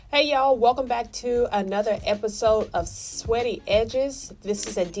Hey y'all, welcome back to another episode of Sweaty Edges. This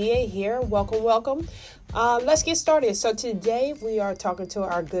is Adia here. Welcome. Let's get started. So today we are talking to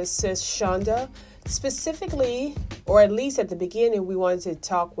our good sis Shaunda. Specifically, or at least at the beginning, we wanted to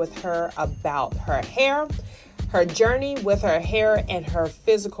talk with her about her hair, her journey with her hair, and her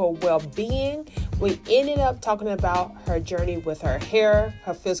physical well-being. We ended up talking about her journey with her hair,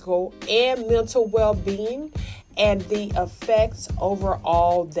 her physical and mental well-being, and the effects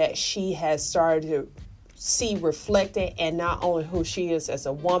overall that she has started to see reflected, and not only who she is as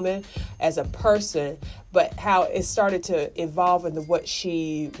a woman, as a person, but how it started to evolve into what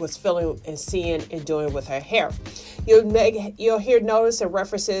she was feeling and seeing and doing with her hair. You'll hear notice and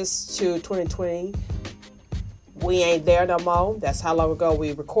references to 2020. We ain't there no more. That's how long ago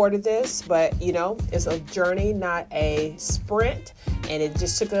we recorded this. But, it's a journey, not a sprint. And it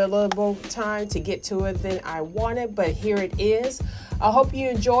just took a little more time to get to it than I wanted. But here it is. I hope you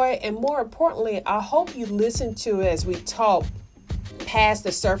enjoy it. And more importantly, I hope you listen to it as we talk past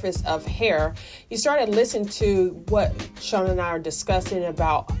the surface of hair. You started listening to what Shauna and I are discussing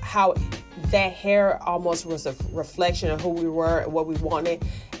about how that hair almost was a reflection of who we were and what we wanted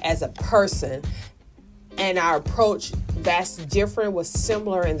as a person. And our approach, that's different, was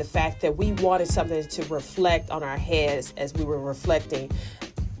similar in the fact that we wanted something to reflect on our heads as we were reflecting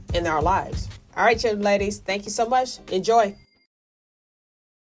in our lives. All right, young ladies, thank you so much. Enjoy.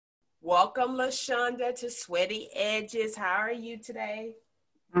 Welcome, LaShaunda, to Sweaty Edges. How are you today?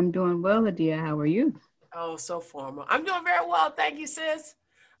 I'm doing well, Adia. How are you? Oh, so formal. I'm doing very well. Thank you, sis.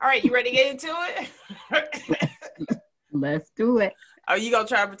 All right, you ready to get into it? Let's do it. Oh, you going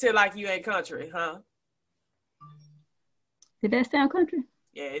to try to pretend like you ain't country, huh? Did that sound country?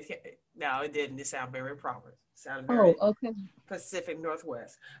 Yeah, no, it didn't. It sounded very proper. It sounded very okay. Pacific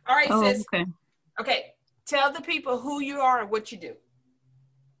Northwest. All right, sis. Okay. Okay, tell the people who you are and what you do.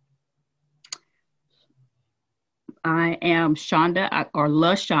 I am Shaunda, or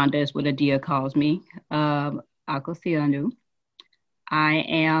La Shaunda is what Adia calls me. Akosianu. I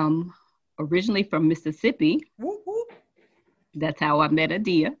am originally from Mississippi. Whoop, whoop. That's how I met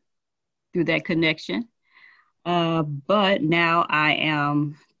Adia, through that connection. But now I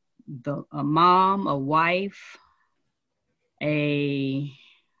am a mom, a wife, a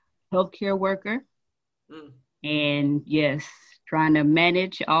healthcare worker, and yes, trying to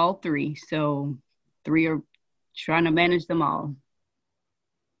manage all three. So three are trying to manage them all.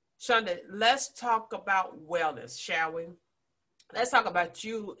 Shaunda, let's talk about wellness, shall we? Let's talk about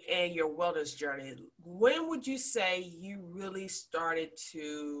you and your wellness journey. When would you say you really started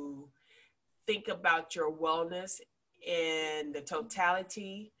to think about your wellness in the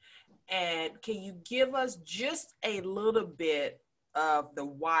totality? And can you give us just a little bit of the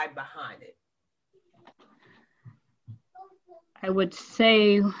why behind it? I would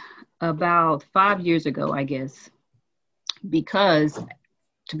say about 5 years ago, I guess, because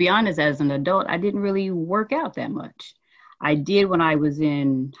to be honest, as an adult, I didn't really work out that much. I did when I was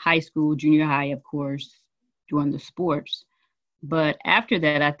in high school, junior high, of course, doing the sports. But after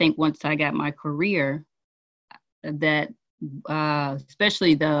that, I think once I got my career, that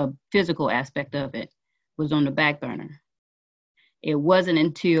especially the physical aspect of it was on the back burner. It wasn't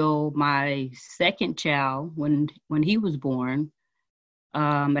until my second child, when he was born,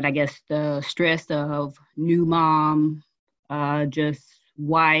 and I guess the stress of new mom, just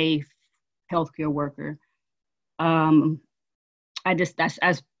wife, healthcare worker, I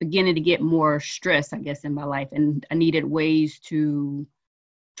was beginning to get more stress, I guess, in my life, and I needed ways to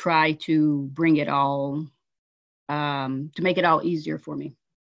try to bring it all, to make it all easier for me.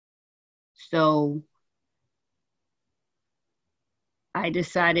 So I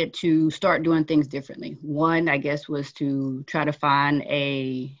decided to start doing things differently. One, I guess, was to try to find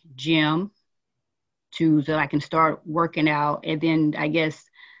a gym so I can start working out. And then I guess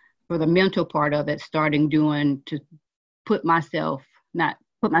for the mental part of it, to not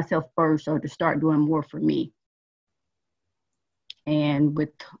put myself first, or to start doing more for me. And with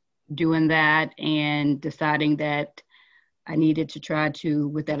doing that and deciding that I needed to try to,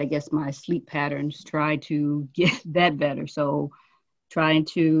 with that, I guess, my sleep patterns, try to get that better. So trying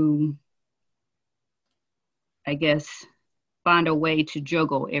to, I guess, find a way to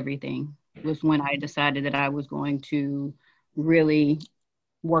juggle everything was when I decided that I was going to really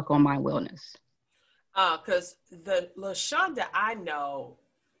work on my wellness. Because the LaShaunda I know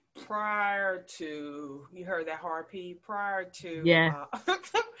prior to, you heard that hard P, prior to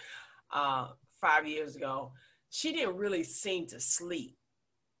 5 years ago, she didn't really seem to sleep.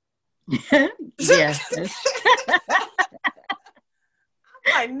 Yeah.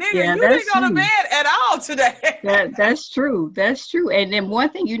 Like, nigga, Yeah, you that's didn't go to true. bed at all today. That's true. That's true. And then one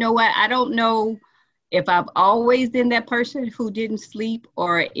thing, you know what? I don't know if I've always been that person who didn't sleep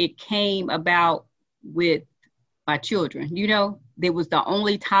or it came about with my children. You know, there was the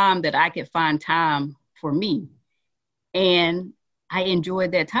only time that I could find time for me. And I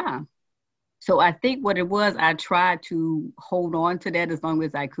enjoyed that time. So I think what it was, I tried to hold on to that as long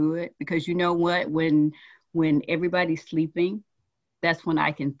as I could, because you know what, when everybody's sleeping, that's when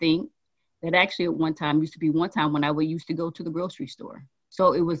I can think. That actually at one time used to be one time when I would used to go to the grocery store.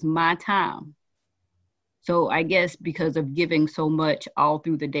 So it was my time. So I guess because of giving so much all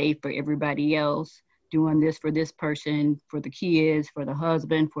through the day for everybody else, doing this for this person, for the kids, for the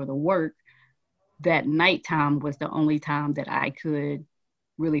husband, for the work, that nighttime was the only time that I could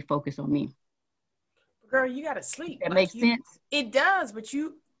really focus on me. Girl, you gotta sleep. That Like makes you, sense. it does, but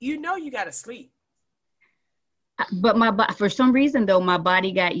you know you gotta sleep. But for some reason though, my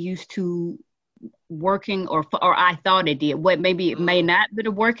body got used to working, or I thought it did. What maybe it may not be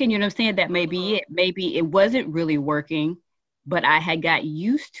working. You know what I'm saying? That may be it. Maybe it wasn't really working, but I had got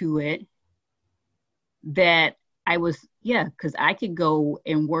used to it. That I was because I could go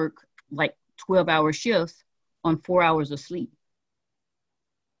and work like 12-hour shifts on 4 hours of sleep,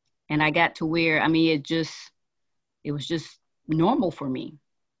 and I got to where it was just normal for me.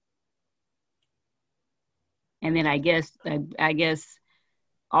 And then I guess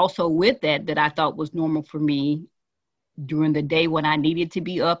also with that I thought was normal for me during the day when I needed to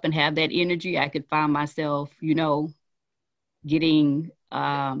be up and have that energy, I could find myself, getting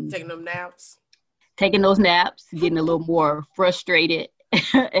Taking them naps. taking those naps, getting a little more frustrated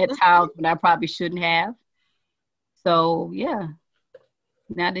at times when I probably shouldn't have. So yeah,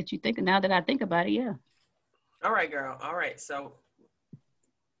 now that I think about it, yeah. All right, girl. All right. So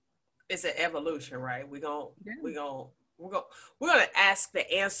it's an evolution, right? We're gonna ask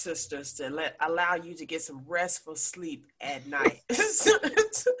the ancestors to allow you to get some restful sleep at night.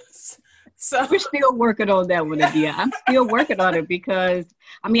 So We're still working on that one, Adia. I'm still working on it because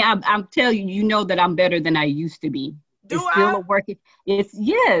I'm telling you, that I'm better than I used to be. Do It's still I? a working.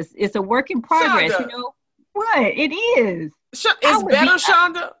 It's a work in progress. Shaunda, You know what? It is. I it's would be. better,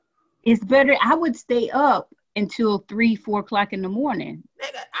 Shaunda. It's better. I would stay up until 3, 4 o'clock in the morning.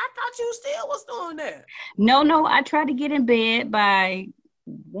 Nigga, I thought you still was doing that. No. I try to get in bed by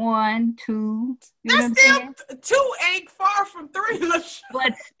 1, 2. You know That's what I'm saying? still 2 ain't far from 3.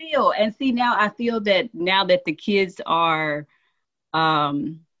 But still, and see now, I feel that now that the kids are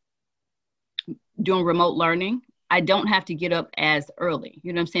doing remote learning, I don't have to get up as early.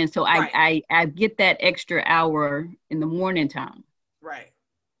 You know what I'm saying? So Right. I get that extra hour in the morning time. Right.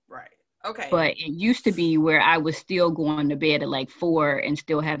 Okay. But it used to be where I was still going to bed at like 4 and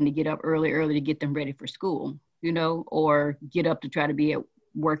still having to get up early to get them ready for school, or get up to try to be at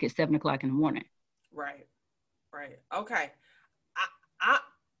work at 7 o'clock in the morning. Right. Okay. I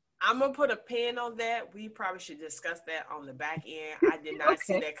I'm gonna put a pin on that. We probably should discuss that on the back end. I did not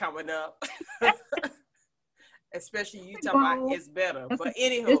see Okay. that coming up. Especially you That's a talking about goal. it's better. That's But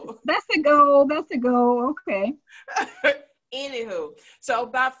anywho. that's a goal. That's a goal. Okay. Anywho, so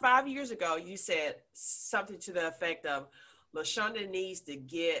about 5 years ago, you said something to the effect of LaShaunda needs to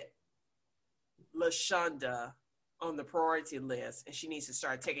get LaShaunda on the priority list, and she needs to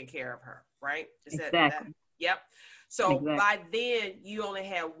start taking care of her, right? Is that? Exactly. Yep. So Exactly. by then, you only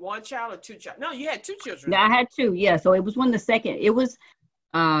had one child or two child? No, you had two children. No, I had 2. Yeah. So it was when the second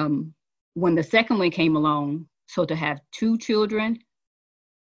one came along. So to have 2 children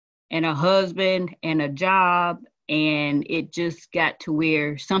and a husband and a job, and it just got to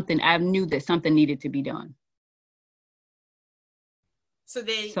where I knew that something needed to be done. So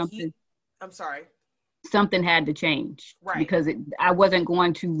then I'm sorry. Something had to change, right? Because I wasn't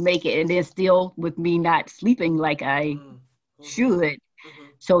going to make it, and then still with me not sleeping like I should.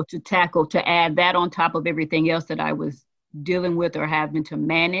 So to add that on top of everything else that I was dealing with or having to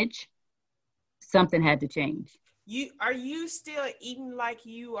manage, something had to change. Are you still eating like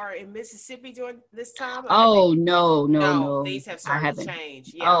you are in Mississippi during this time? Oh, no. Things have started to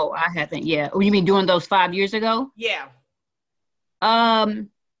change. Yeah. Oh, I haven't. Yeah. Oh, you mean doing those 5 years ago? Yeah.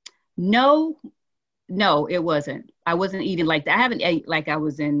 No, it wasn't. I wasn't eating like that. I haven't eaten like I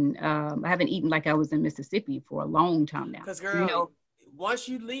was in Mississippi for a long time now. Because girl, once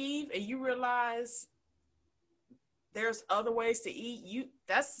you leave and you realize there's other ways to eat,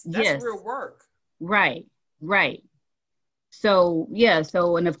 that's real work. Right. So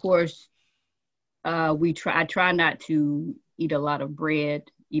and of course, I try not to eat a lot of bread,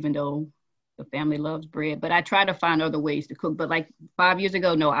 even though the family loves bread, but I try to find other ways to cook. But like 5 years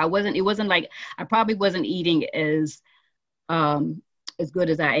ago, no, I wasn't. It wasn't like I probably wasn't eating as as good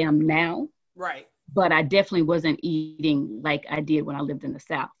as I am now. Right. But I definitely wasn't eating like I did when I lived in the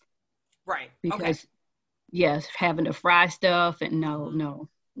South. Right. Because, okay. yes, having to fry stuff and no.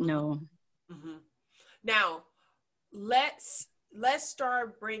 Mm-hmm. Now, let's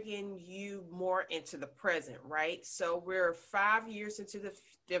start bringing you more into the present, right? So we're 5 years into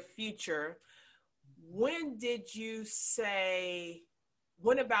the future. When did you say,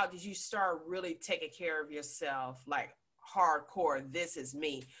 when about did you start really taking care of yourself, like hardcore, this is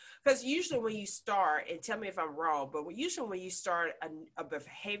me? Because usually when you start, and tell me if I'm wrong, but usually when you start a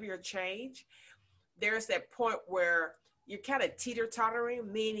behavior change, there's that point where you're kind of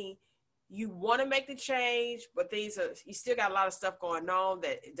teeter-tottering, meaning you want to make the change, but you still got a lot of stuff going on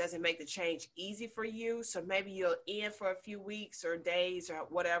that it doesn't make the change easy for you. So maybe you'll end for a few weeks or days or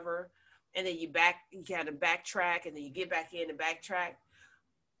whatever, and then you kind of backtrack, and then you get back in and backtrack.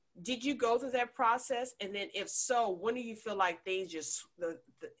 Did you go through that process? And then if so, when do you feel like things just,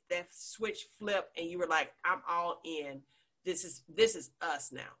 that switch flipped and you were like, I'm all in, this is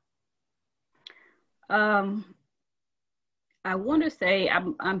us now? I want to say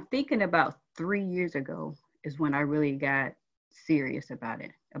I'm thinking about 3 years ago is when I really got serious about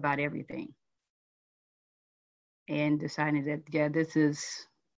it, about everything, and decided that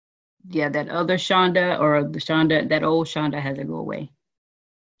that other Shaunda, or the Shaunda, that old Shaunda, has to go away.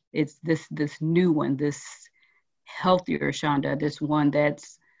 It's this new one, this healthier Shaunda, this one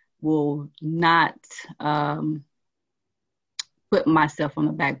that's will not put myself on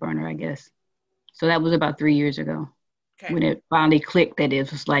the back burner, I guess. So that was about 3 years ago. Okay. When it finally clicked that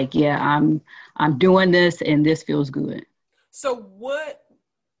it was like, yeah, I'm doing this and this feels good. So what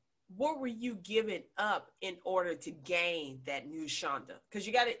were you giving up in order to gain that new Shaunda? Because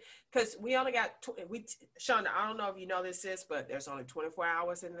you got it, because we only got, Shaunda, I don't know if you know this, sis, but there's only 24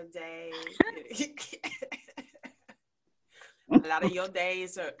 hours in the day. A lot of your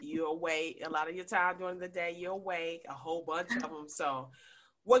days you're awake. A lot of your time during the day, you're awake, a whole bunch of them. So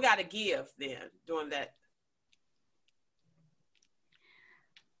what got to give then during that?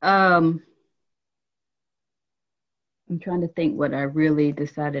 I'm trying to think what I really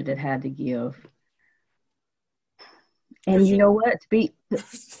decided it had to give. And you know what?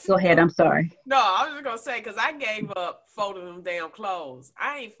 Go ahead. I'm sorry. No, I was just going to say, because I gave up folding them damn clothes.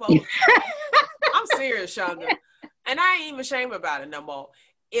 I ain't folding. I'm serious, Shaunda. And I ain't even ashamed about it no more.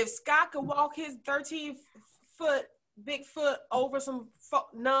 If Scott could walk his 13-foot, big foot over some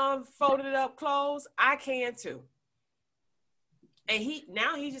non-folded up clothes, I can too. And he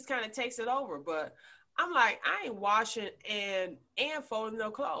just kind of takes it over. But I'm like, I ain't washing and folding no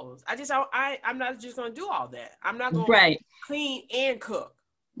clothes. I'm not just going to do all that. I'm not going to clean and cook.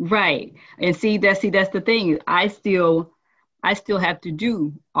 Right. And that's the thing. I still have to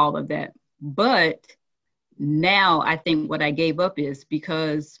do all of that. But now I think what I gave up is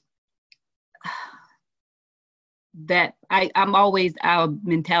because that I'm always our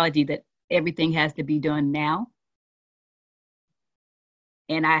mentality that everything has to be done now.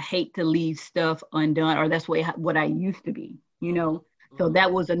 And I hate to leave stuff undone, or that's what I used to be, you know? So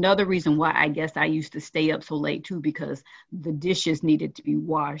that was another reason why I guess I used to stay up so late too, because the dishes needed to be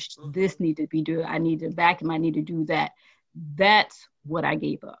washed. This needed to be done. I needed to vacuum. I need to do that. That's what I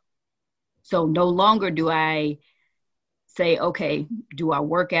gave up. So no longer do I say, okay, do I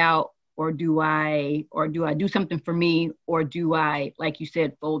work out, or do I do something for me, or do I, like you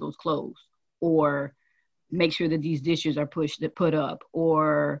said, fold those clothes, or make sure that these dishes are put up,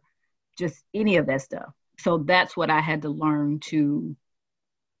 or just any of that stuff. So that's what I had to learn to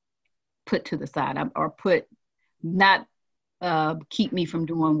put to the side, or not keep me from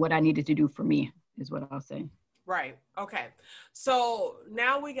doing what I needed to do for me, is what I'll say. Right. Okay. So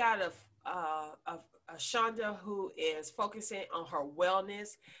now we got a Shaunda who is focusing on her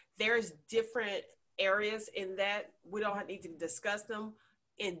wellness. There's different areas in that. We don't need to discuss them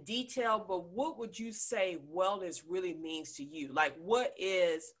in detail, but what would you say wellness really means to you? Like,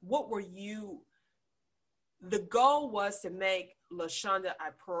 the goal was to make LaShaunda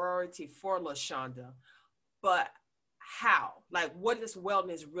a priority for LaShaunda, but how? Like, what does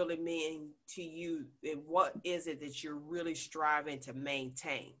wellness really mean to you, and what is it that you're really striving to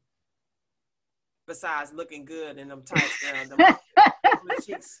maintain? Besides looking good in them tights, them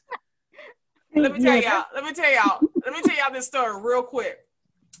cheeks. Let me tell y'all this story real quick.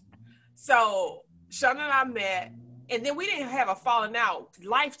 So Shaunda and I met, and then we didn't have a falling out.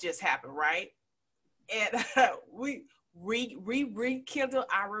 Life just happened, right? And we rekindled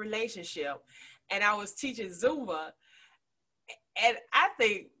our relationship. And I was teaching Zumba, and I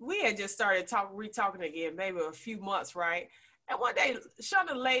think we had just started talking again, maybe a few months, right? And one day,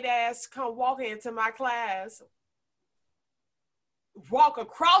 Shaunda late ass come walking into my class walk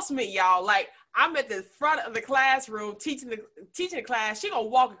across me, y'all. Like, I'm at the front of the classroom teaching the class. She gonna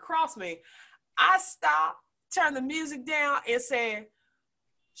walk across me. I stop, turn the music down, and say,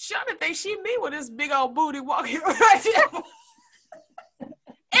 Shaunda think she me with this big old booty walking right there.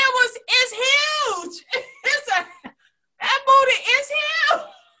 It's huge. That booty is huge.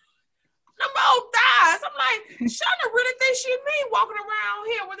 Them old thighs. I'm like, Shaunda really think she me walking around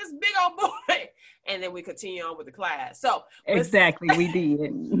here with this big old booty. And then we continue on with the class. So exactly, we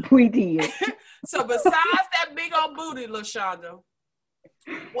did. We did. So besides that big old booty, LaShaunda,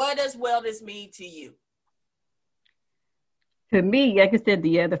 what does wellness mean to you? To me, like I said,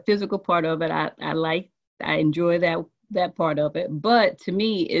 the physical part of it, I enjoy that part of it. But to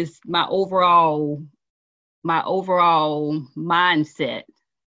me, it's my overall mindset.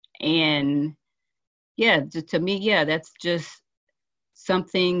 And yeah, to me, yeah, that's just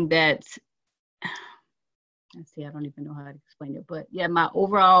something that's, let's see, I don't even know how to explain it, but yeah, my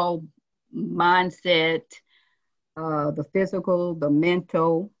overall mindset, the physical, the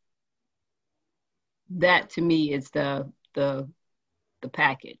mental, that to me is the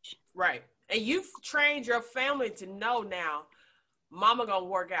package. Right. And you've trained your family to know now, mama gonna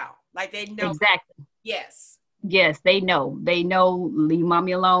work out. Like, they know. Exactly. Yes. Yes, they know. They know, leave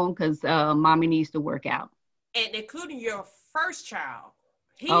mommy alone because mommy needs to work out. And including your first child.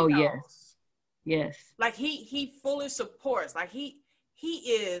 He knows. Yes. Yes. Like, he fully supports. Like, he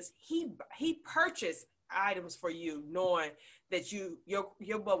purchased items for you, knowing that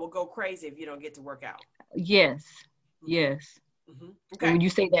your butt will go crazy if you don't get to work out. Yes. Yes. Mm-hmm. Okay. And when you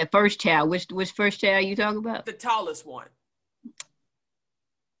say that first child, which first child you talking about? The tallest one.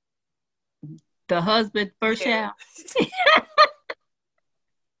 The husband, first child?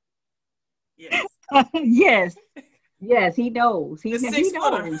 Yes. Yes. Yes, he knows. He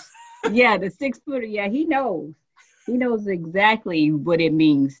knows. Yeah, the 6 footer. Yeah, he knows. He knows exactly what it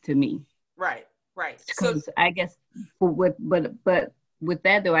means to me. Right. Because I guess, but with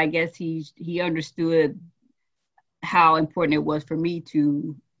that though, I guess he understood how important it was for me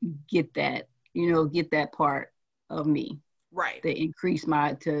to get that part of me. Right. To increase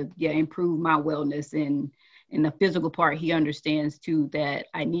improve my wellness, and the physical part, he understands too that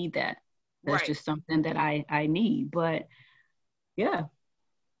I need that. That's just something that I need. But yeah.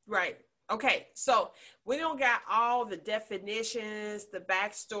 Right. Okay. So we don't got all the definitions, the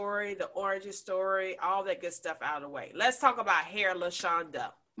backstory, the origin story, all that good stuff out of the way. Let's talk about hair,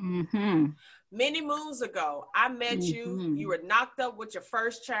 LaShaunda. Mm-hmm. Many moons ago, I met you. You were knocked up with your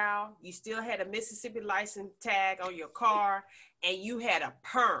first child. You still had a Mississippi license tag on your car, and you had a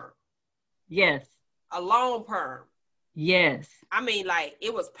perm. Yes. A long perm. Yes. I mean, like,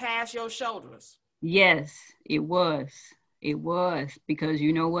 it was past your shoulders. Yes, it was. It was, because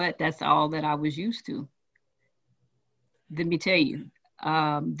you know what? That's all that I was used to. Let me tell you,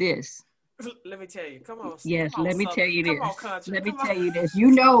 this. Let me tell you. Come on. Yes, come on, let me Southern. tell you this. Come on, country. Let me come tell on. you this.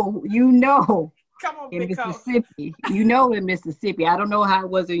 You know. Come on, in big Mississippi. In Mississippi. I don't know how it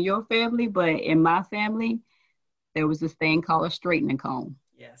was in your family, but in my family, there was this thing called a straightening comb.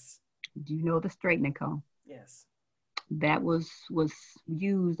 Yes. Do you know the straightening comb? Yes. That was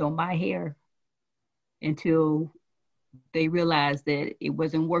used on my hair until they realized that it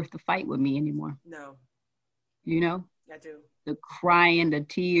wasn't worth the fight with me anymore. No. You know? I do. The crying, the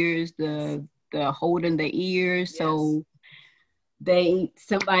tears, the holding the ears. Yes. So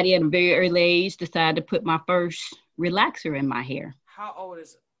somebody at a very early age decided to put my first relaxer in my hair. How old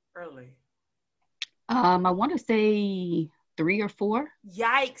is early? I want to say 3 or 4.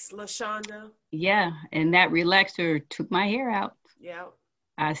 Yikes, LaShaunda. Yeah, and that relaxer took my hair out. Yeah.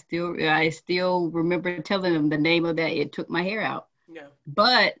 I still remember telling them the name of that. It took my hair out. Yeah.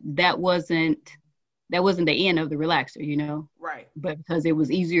 But that wasn't the end of the relaxer, you know? Right. But because it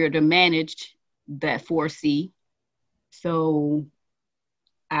was easier to manage that 4C, so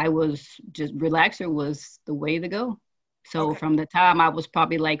relaxer was the way to go. So from the time I was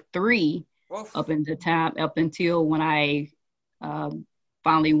probably like 3 up until when I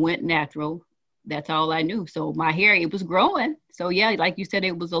finally went natural, that's all I knew. So my hair, it was growing. So yeah, like you said,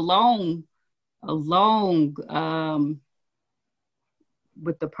 it was a long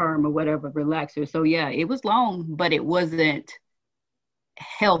with the perm or whatever relaxer. So yeah, it was long, but it wasn't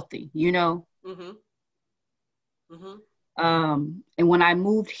healthy, you know? Mm-hmm. Mm-hmm. And when I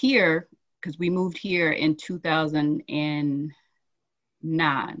moved here, because we moved here in 2009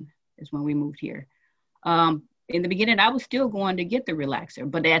 is when we moved here. In the beginning, I was still going to get the relaxer,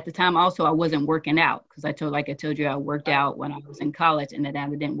 but at the time also I wasn't working out, because I told you I worked out when I was in college, and then I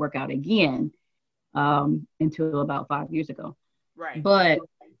didn't work out again until about 5 years ago. Right. But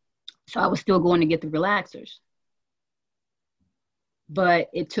so I was still going to get the relaxers. But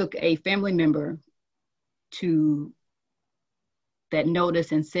it took a family member that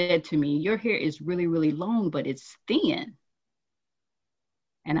noticed and said to me, your hair is really, really long, but it's thin.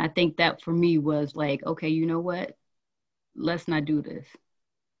 And I think that for me was like, okay, you know what? Let's not do this.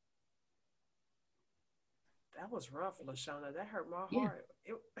 That was rough, LaShauna. That hurt my Yeah. heart.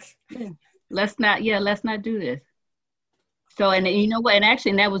 Yeah. Let's not do this. So, and you know what? And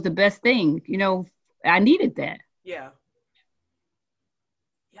actually, that was the best thing. You know, I needed that. Yeah.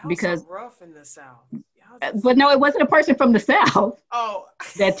 Y'all because so rough in the South. But no, it wasn't a person from the South Oh.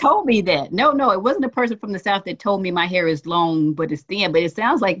 that told me that. No, it wasn't a person from the South that told me my hair is long, but it's thin. But it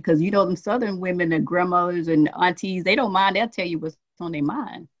sounds like, because you know, them Southern women and grandmothers and aunties, they don't mind. They'll tell you what's on their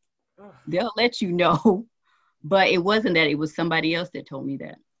mind. Ugh. They'll let you know. But it wasn't that. It was somebody else that told me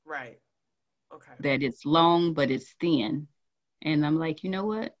that. Right. Okay. That it's long, but it's thin. And I'm like, you know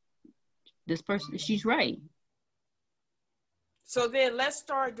what? This person, she's right. So then let's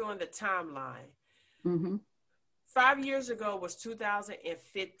start doing the timeline. Mm-hmm. 5 years ago was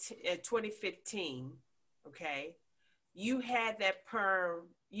 2015. Okay. You had that perm.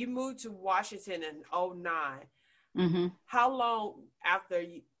 You moved to Washington in 09. Mm-hmm. How long after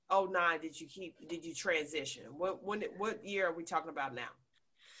 09 did you transition? What year are we talking about now?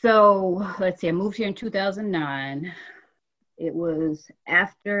 So let's see, I moved here in 2009. It was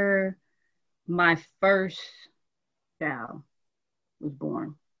after my first child was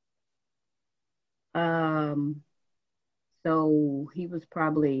born. So he was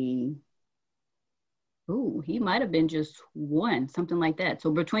probably, he might have been just one, something like that.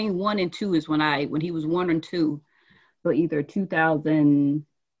 So between 1 and 2 is when he was 1 and 2. So either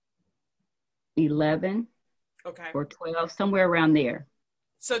 2011 okay, or 12, somewhere around there.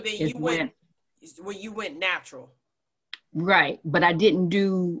 So then you went natural. Right. But I didn't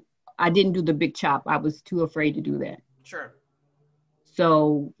do the big chop. I was too afraid to do that. Sure.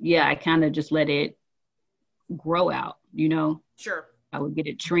 So yeah, I kind of just let it grow out, you know. Sure. I would get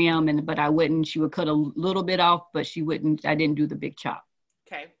it trimmed, but she would cut a little bit off, but I didn't do the big chop.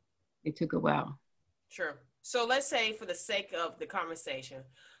 Okay. It took a while. Sure. So let's say, for the sake of the conversation,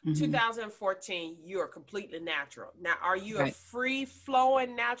 Mm-hmm. 2014, you are completely natural. Now, are you Right. a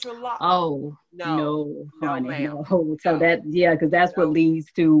free-flowing natural lock? Oh, no, honey, ma'am. no. So because that's what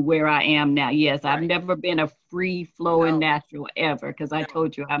leads to where I am now. Yes, right. I've never been a free-flowing natural ever, because I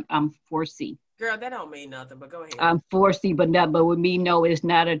told you I'm 4C. Girl, that don't mean nothing, but go ahead. I'm 4C, but with me, no, it's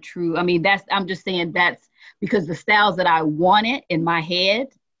not a true. I mean, I'm just saying that's because the styles that I wanted in my head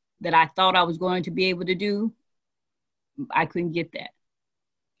that I thought I was going to be able to do, I couldn't get that,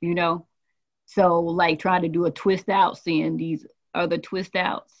 you know? So like trying to do a twist out, seeing these other twist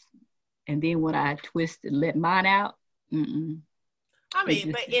outs, and then when I twist and let mine out, I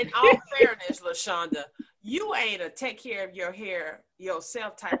mean, but in all fairness, LaShaunda, you ain't a take care of your hair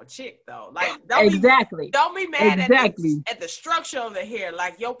yourself type of chick, though. Like, don't be mad at the structure of the hair.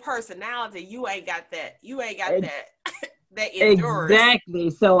 Like, your personality, you ain't got that. You ain't got that endurance.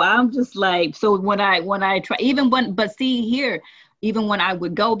 Exactly. So I'm just like, so when I try, even when I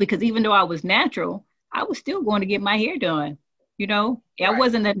would go, because even though I was natural, I was still going to get my hair done. You know, right. I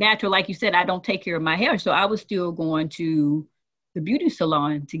wasn't a natural, like you said, I don't take care of my hair. So I was still going to the beauty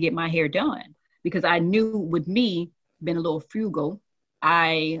salon to get my hair done, because I knew with me being a little frugal,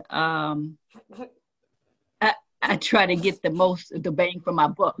 I try to get the bang for my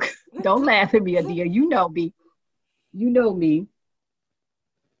buck. Don't laugh at me, Adia. You know me. You know me.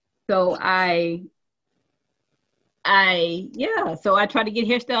 So I try to get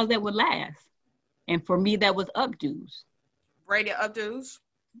hairstyles that would last. And for me, that was updos. Braided updos?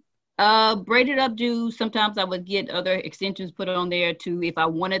 Braided updos. Sometimes I would get other extensions put on there too, if I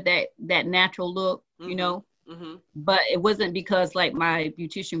wanted that natural look, you know. Mm-hmm. But it wasn't because, like my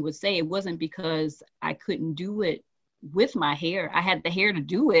beautician would say, it wasn't because I couldn't do it with my hair. I had the hair to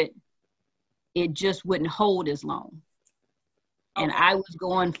do it. It just wouldn't hold as long. Okay. And I was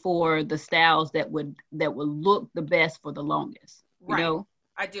going for the styles that would look the best for the longest. You know?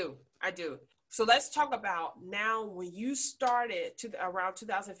 I do. So let's talk about now, when you started around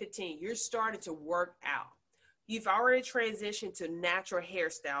 2015, you started to work out. You've already transitioned to natural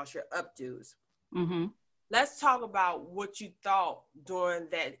hairstyles, your updos. Mm-hmm. Let's talk about what you thought during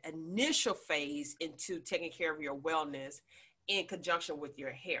that initial phase into taking care of your wellness in conjunction with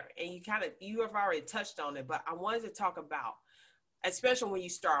your hair. And you have already touched on it, but I wanted to talk about, especially when you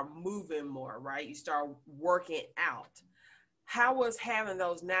start moving more, right? You start working out. How was having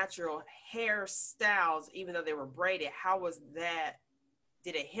those natural hairstyles, even though they were braided, how was that?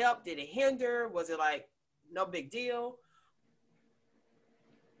 Did it help? Did it hinder? Was it like no big deal?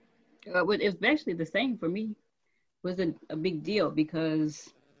 It's basically the same for me. wasn't a big deal because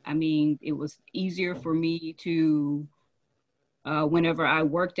I mean, it was easier for me to whenever I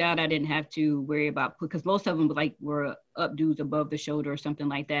worked out, I didn't have to worry about, because most of them were updos above the shoulder or something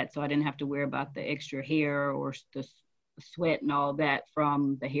like that. So I didn't have to worry about the extra hair or the sweat and all that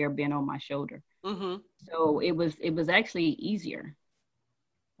from the hair being on my shoulder. Mm-hmm. So it was actually easier.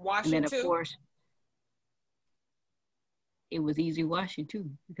 And Washing then of too? course it was easy washing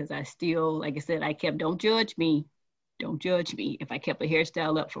too, because I still, like I said, don't judge me. Don't judge me. If I kept a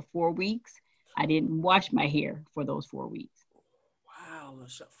hairstyle up for 4 weeks, I didn't wash my hair for those 4 weeks. Wow,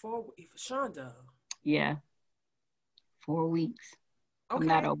 Shaunda. Yeah, 4 weeks. I'm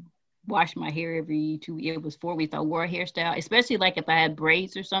not Okay. a wash my hair every 2 years. It was 4 weeks. I wore a hairstyle, especially like if I had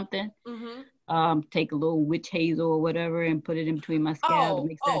braids or something. Mm-hmm. Take a little witch hazel or whatever and put it in between my scalp to Oh,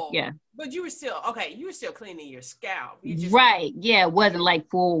 make that. oh, Yeah, but you were still okay. You were still cleaning your scalp. You just right. Yeah, it wasn't like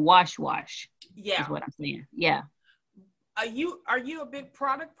full wash. Is yeah. what I'm saying. Yeah. Are you a big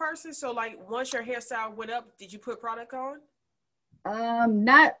product person? So like once your hairstyle went up, did you put product on?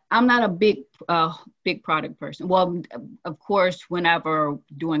 Not. I'm not a big product person. Well, of course, whenever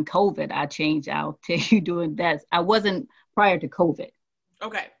doing COVID, I changed out to you doing that. I wasn't prior to COVID.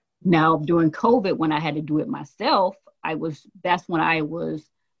 Okay. Now during COVID, when I had to do it myself, that's when I was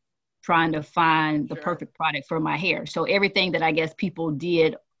trying to find the Sure. perfect product for my hair. So everything that I guess people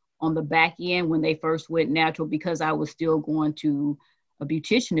did on the back end when they first went natural, because I was still going to a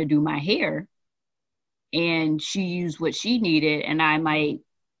beautician to do my hair, and she used what she needed, and I might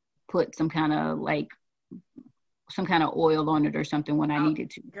put some kind of oil on it or something when I needed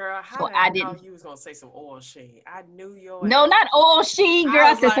to. Girl, how So did I I know didn't. you was gonna say some oil sheen? I knew your No, ass. not oil sheen, girl. I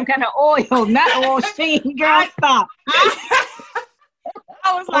I was said some like, kind of oil, not oil sheen, girl. I, Stop. I,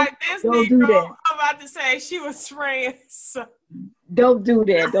 I was Don't, like, this don't do Negro. that. I'm about to say she was spraying. So. Don't do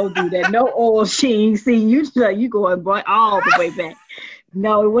that. Don't do that. No oil sheen. See, you going all the way back.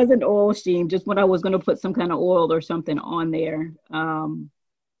 No, it wasn't oil sheen. Just when I was going to put some kind of oil or something on there.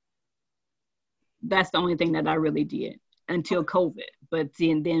 That's the only thing that I really did until Okay. COVID. But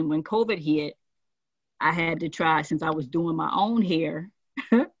then when COVID hit, I had to try, since I was doing my own hair,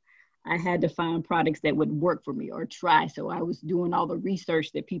 I had to find products that would work for me or try. So I was doing all the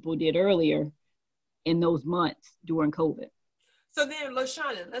research that people did earlier in those months during COVID. So then,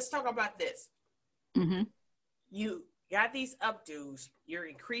 LaShawna, let's talk about this. Mm-hmm. You got these updos. You're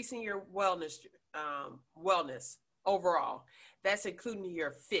increasing your wellness overall. That's including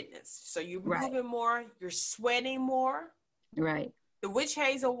your fitness. So you're Right. moving more. You're sweating more. Right. The witch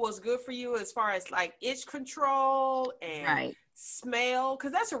hazel was good for you as far as like itch control and Right. smell,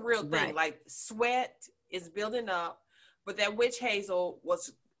 because that's a real thing. Right. Like sweat is building up, but that witch hazel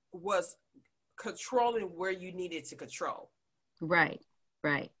was controlling where you needed to control. Right.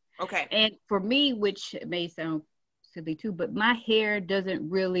 Right. Okay. And for me, which may sound silly too, but my hair doesn't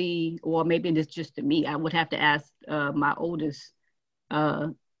really, or maybe it's just to me, I would have to ask my oldest uh,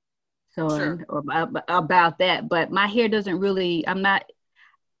 Sure. son or about that. But my hair doesn't really,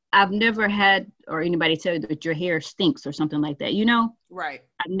 I've never had, or anybody tell you that your hair stinks or something like that, Right.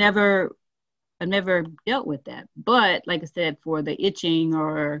 I never dealt with that. But like I said, for the itching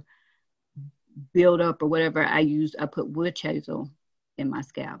or build up or whatever, I put witch hazel in my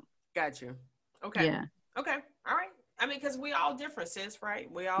scalp. Got you. Okay. Yeah. Okay. All right. I mean, because we all different, sis, right?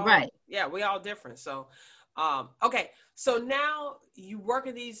 Right. We all different. So, okay. So now you're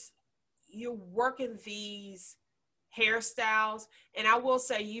working these hairstyles, and I will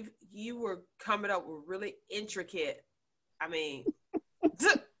say you were coming up with really intricate. I mean,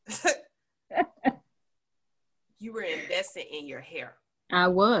 you were investing in your hair. I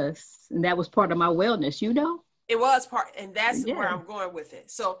was. And that was part of my wellness. It was part, and that's where Yeah. I'm going with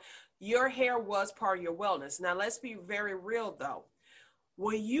it. So your hair was part of your wellness. Now let's be very real though.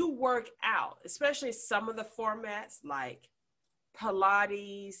 When you work out, especially some of the formats like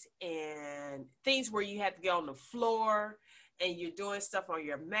Pilates and things where you have to get on the floor and you're doing stuff on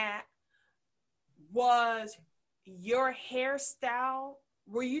your mat, was your hairstyle,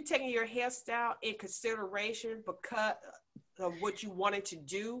 were you taking your hairstyle in consideration because of what you wanted to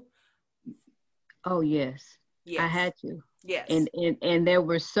do? Oh, yes. I Yes. had to. Yes. And there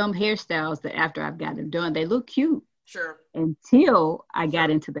were some hairstyles that after I've got them done, they look cute Sure. until I got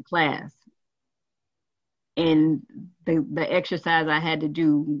Sure. into the class. And the exercise I had to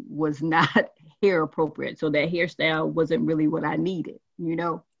do was not hair appropriate. So that hairstyle wasn't really what I needed.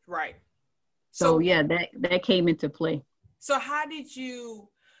 Right. So So, yeah, that came into play. so how did you,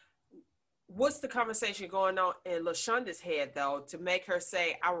 what's the conversation going on in LaShonda's head though, to make her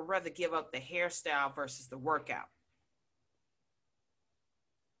say, I would rather give up the hairstyle versus the workout?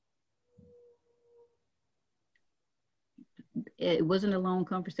 it wasn't a long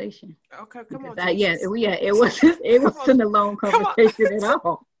conversation. Okay, come on, It wasn't. It come on, wasn't a long come on, conversation at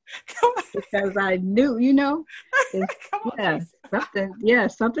all come on, because I knew, it's, come on, yeah,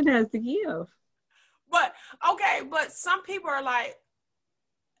 Jesus. something has to give. But okay, but some people are like,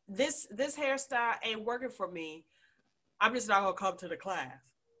 this hairstyle ain't working for me. I'm just not gonna come to the class.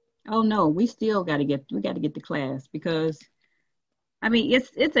 Oh no, we got to get the class because I mean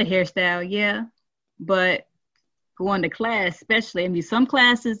it's a hairstyle, yeah, but going to class, especially, I mean, some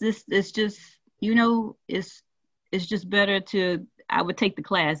classes, it's just, it's just better to, I would take the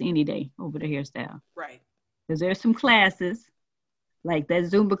class any day over the hairstyle. Right. Because there's some classes, like that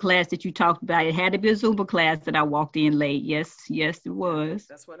Zumba class that you talked about. It had to be a Zumba class that I walked in late. Yes, it was.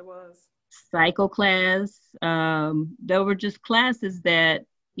 That's what it was. Psycho class. There were just classes that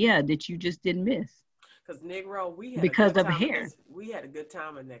you just didn't miss. Because Negro, we had because a good of time hair. We had a good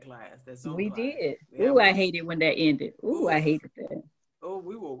time in that class, that Zoom We class. did. Yeah, I hated when that ended. I hated that. Oh,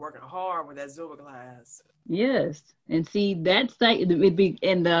 we were working hard with that Zumba class. Yes. And see, that's like it be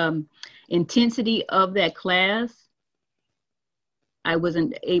in the intensity of that class, I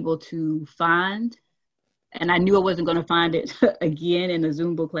wasn't able to find. And I knew I wasn't going to find it again in a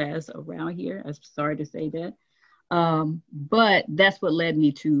Zumba class around here. I'm sorry to say that. But that's what led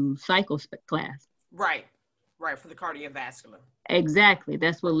me to cycle class. Right, for the cardiovascular. Exactly.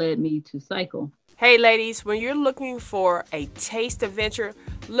 That's what led me to cycle. Hey ladies, when you're looking for a taste adventure,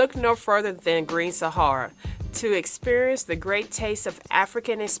 look no further than Green Sahara. To experience the great taste of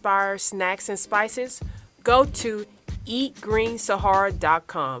African-inspired snacks and spices, go to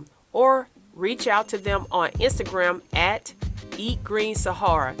eatgreensahara.com or reach out to them on Instagram at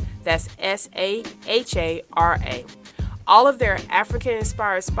eatgreensahara. That's SAHARA. All of their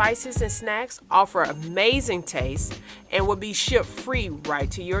African-inspired spices and snacks offer amazing taste and will be shipped free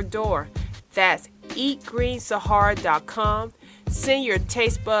right to your door. That's eatgreensahara.com. Send your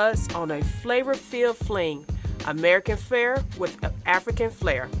taste buds on a flavor-filled fling. American fare with African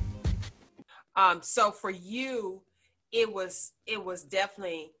flair. So for you, it was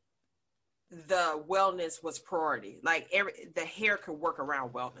definitely the wellness was priority. Like the hair could work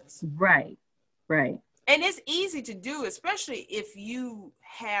around wellness. Right. And it's easy to do, especially if you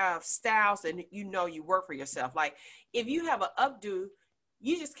have styles and you work for yourself. Like if you have an updo,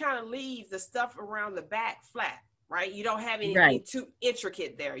 you just kind of leave the stuff around the back flat, right? You don't have anything too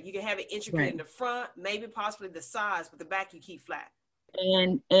intricate there. You can have it intricate in the front, maybe possibly the sides, but the back you keep flat.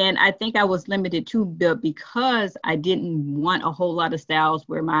 And I think I was limited too, because I didn't want a whole lot of styles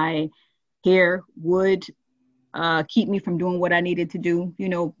where my hair would keep me from doing what I needed to do,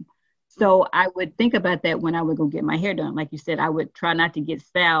 So I would think about that when I would go get my hair done. Like you said, I would try not to get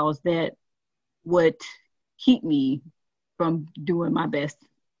styles that would keep me from doing my best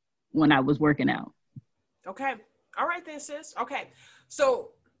when I was working out. Okay. All right then, sis. Okay.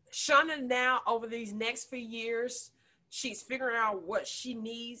 So Shaunda now, over these next few years, she's figuring out what she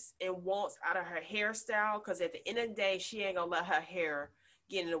needs and wants out of her hairstyle, because at the end of the day, she ain't going to let her hair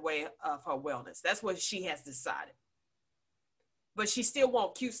get in the way of her wellness. That's what she has decided. But she still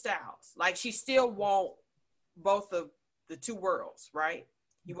want cute styles. Like she still want both of the two worlds, right?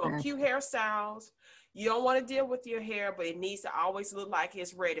 You want cute hairstyles. You don't want to deal with your hair, but it needs to always look like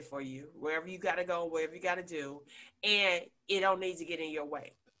it's ready for you, wherever you got to go, wherever you got to do. And it don't need to get in your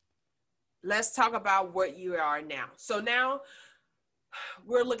way. Let's talk about what you are now. So now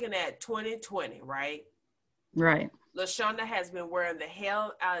we're looking at 2020, right? Right. LaShaunda has been wearing the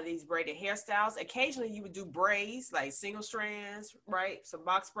hell out of these braided hairstyles. Occasionally you would do braids, like single strands, right? Some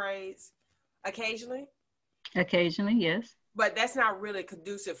box braids. Occasionally, yes. But that's not really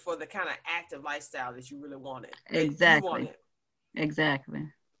conducive for the kind of active lifestyle that you really wanted. Exactly.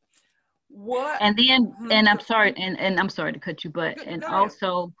 What? And then, and I'm sorry, and I'm sorry to cut you, but Go and ahead.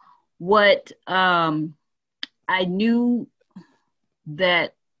 Also what I knew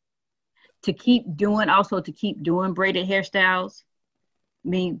that to keep doing braided hairstyles, I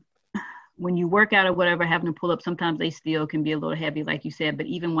mean, when you work out or whatever, having to pull up, sometimes they still can be a little heavy, like you said. But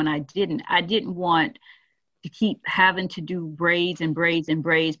even when I didn't want to keep having to do braids and braids and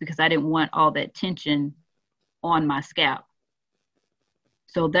braids, because I didn't want all that tension on my scalp.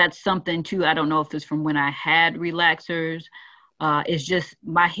 So that's something too. I don't know if it's from when I had relaxers. It's just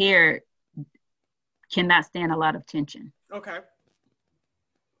my hair cannot stand a lot of tension. Okay.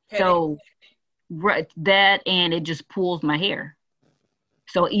 So that, and it just pulls my hair.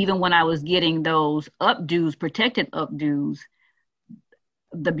 So even when I was getting those updos, protected updos,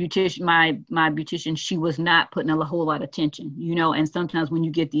 the beautician, my beautician, she was not putting a whole lot of tension, and sometimes when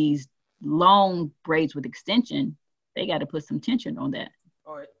you get these long braids with extension, they got to put some tension on that.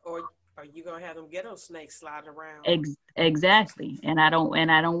 Or Or you gonna have them ghetto snakes sliding around. Exactly. And I don't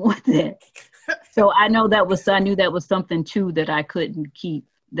want that. So I knew that was something too that I couldn't keep,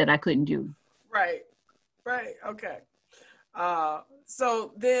 that I couldn't do. Right. Okay.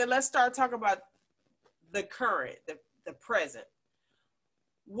 So then let's start talking about the current, the present.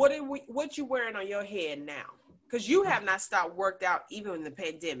 What you wearing on your head now? Because you have not stopped worked out even in the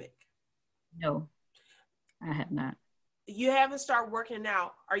pandemic. No, I have not. You haven't started working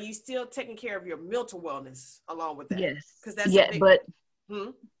out. Are you still taking care of your mental wellness along with that? Yes. Because that's a big, but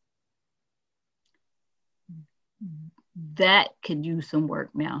that could use some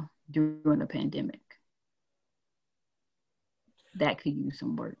work now during the pandemic. That could use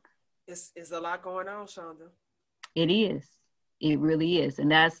some work. It's a lot going on, Shaunda. It is. It really is.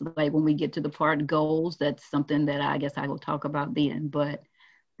 And that's like when we get to the part goals, that's something that I guess I will talk about then. But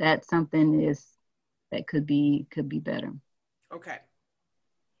that's something that could be better. Okay.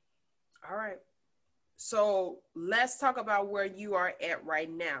 All right. So let's talk about where you are at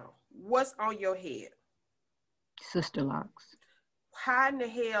right now. What's on your head? Sister locks. How in the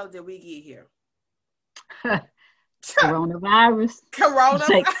hell did we get here? Coronavirus.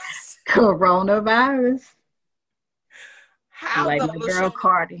 Coronavirus. How like my girl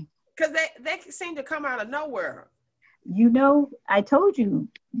Cardi. Because they seem to come out of nowhere. You know, I told you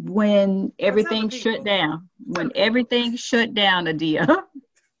when everything shut down. When everything shut down, Adia.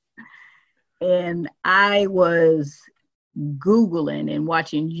 And I was Googling and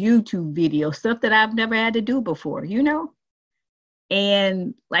watching YouTube videos, stuff that I've never had to do before, you know?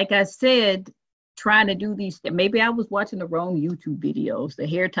 And like I said, trying to do these, maybe I was watching the wrong YouTube videos. The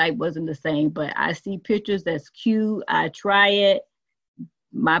hair type wasn't the same, but I see pictures that's cute. I try it.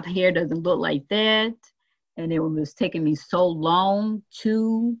 My hair doesn't look like that. And it was taking me so long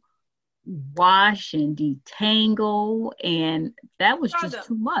to wash and detangle, and that was Shaunda, just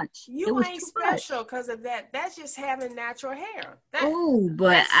too much. You ain't special because of that. That's just having natural hair.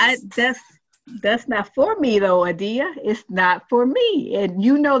 But that's not for me though, Adia. It's not for me. And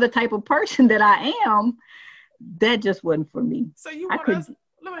you know the type of person that I am. That just wasn't for me. So you want us?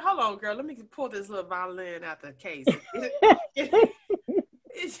 Hold on, girl. Let me pull this little violin out the case.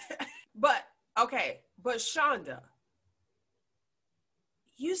 But Shaunda,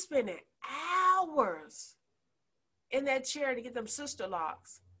 you spending hours in that chair to get them sister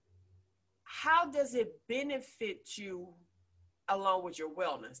locks. How does it benefit you along with your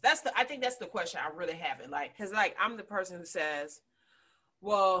wellness? I think that's the question I really have it. Because I'm the person who says,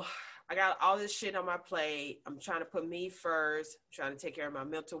 well, I got all this shit on my plate. I'm trying to put me first. I'm trying to take care of my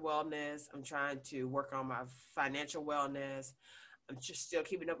mental wellness. I'm trying to work on my financial wellness. I'm just still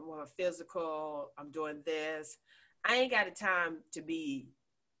keeping up with my physical. I'm doing this. I ain't got the time to be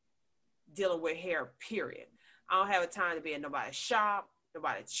dealing with hair, period. I don't have a time to be in nobody's shop,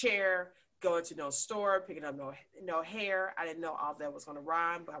 nobody's chair, going to no store, picking up no hair. I didn't know all that was going to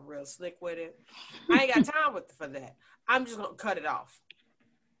rhyme, but I'm real slick with it. I ain't got time for that. I'm just going to cut it off.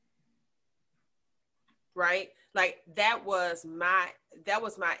 Right? Like that was my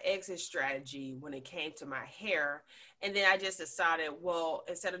exit strategy when it came to my hair. And then I just decided, well,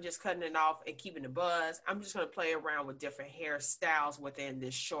 instead of just cutting it off and keeping the buzz, I'm just going to play around with different hairstyles within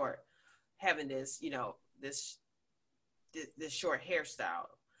this short, having this, this short hairstyle.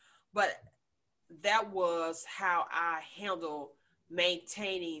 But that was how I handled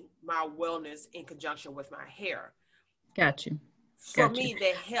maintaining my wellness in conjunction with my hair. Got you. For me,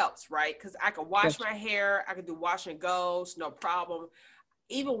 that helps, right? Because I can wash my hair. I can do wash and goes, no problem.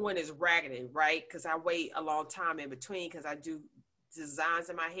 Even when it's raggedy, right? Because I wait a long time in between because I do designs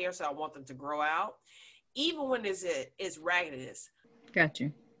in my hair, so I want them to grow out. Even when it's raggedness. Got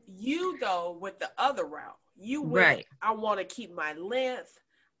you. You, though, went the other route. You went, right. I want to keep my length.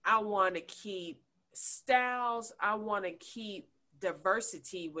 I want to keep styles. I want to keep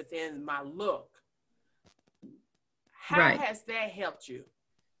diversity within my look. How has that helped you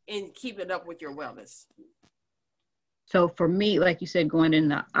in keeping up with your wellness? So for me, like you said, going in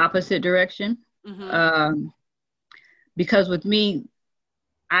the opposite direction, because with me,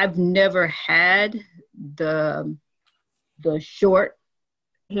 I've never had the short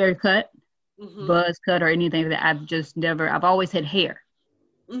haircut, buzz cut, or anything that I've always had hair.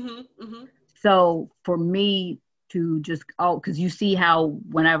 So for me to just, because you see how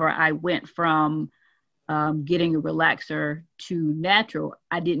whenever I went from getting a relaxer to natural,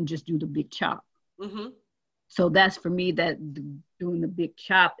 I didn't just do the big chop. So that's for me, that doing the big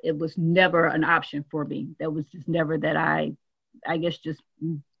chop, it was never an option for me. That was just never that I guess just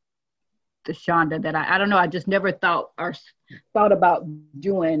the Shaunda that I don't know. I just never thought about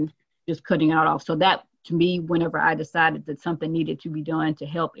doing just cutting it off. So that to me, whenever I decided that something needed to be done to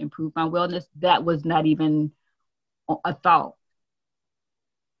help improve my wellness, that was not even a thought.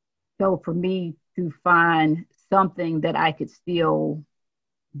 So for me to find something that I could still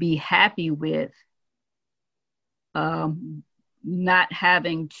be happy with, not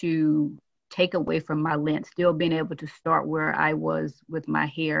having to take away from my length, still being able to start where I was with my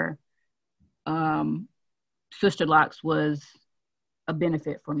hair, Sister Locks was a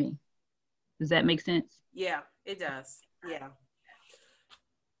benefit for me. Does that make sense? Yeah, it does. Yeah.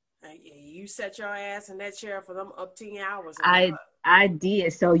 You set your ass in that chair for them up 10 hours. I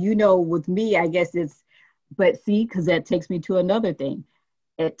did. So, with me, I guess but see, because that takes me to another thing.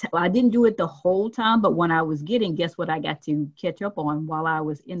 I didn't do it the whole time, but when I was guess what I got to catch up on while I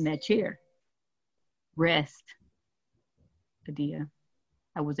was in that chair? Rest, Adia.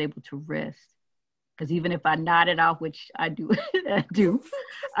 I was able to rest. Because even if I nodded off, which I do, I do.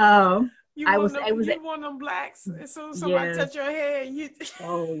 You want them blacks. As soon as somebody touch your head,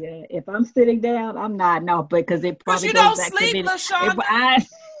 Oh yeah. If I'm sitting down, I'm not. No, because it probably you goes don't back sleep, to me. LaShaunda.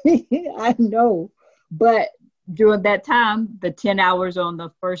 I know, but during that time, the 10 hours on the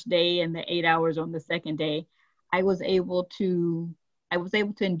first day and the 8 hours on the second day, I was able to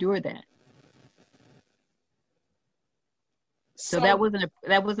endure that. So that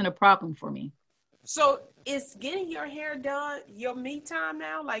wasn't a problem for me. So is getting your hair done your me time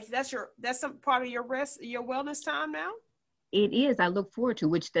now? Like that's some part of your wellness time now? It is. I look forward to,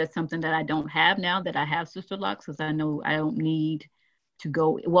 which that's something that I don't have now that I have Sister Locks, because I know I don't need to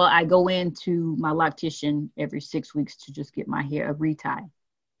go. Well, I go into my loctician every 6 weeks to just get my hair a retie.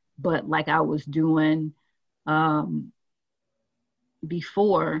 But like I was doing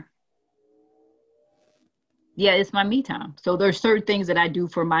before, yeah, it's my me time. So there's certain things that I do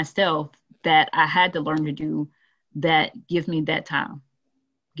for myself that I had to learn to do that gives me that time.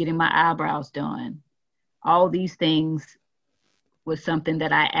 Getting my eyebrows done. All these things was something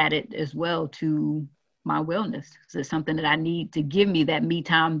that I added as well to my wellness. So it's something that I need to give me that me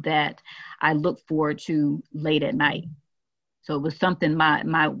time that I look forward to late at night. So it was something,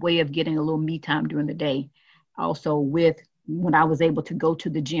 my way of getting a little me time during the day. Also with when I was able to go to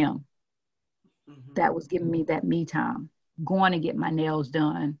the gym, that was giving me that me time. Going to get my nails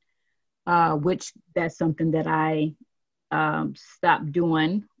done, which that's something that I stopped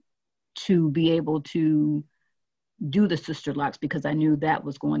doing to be able to do the Sister Locks, because I knew that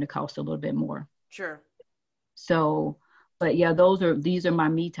was going to cost a little bit more. Sure. So, but yeah, these are my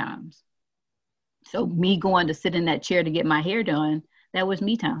me times. So me going to sit in that chair to get my hair done, that was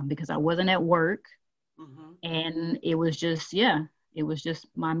me time, because I wasn't at work. And it was just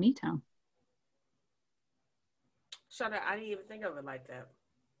my me time. Shaunda, I didn't even think of it like that.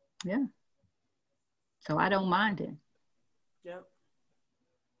 Yeah. So I don't mind it. Yep.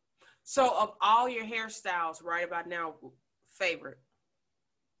 So of all your hairstyles right about now, favorite?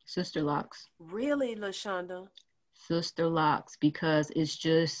 Sister Locks. Really, LaShaunda? Sister Locks, because it's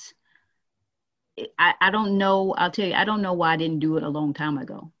just, I don't know. I'll tell you, I don't know why I didn't do it a long time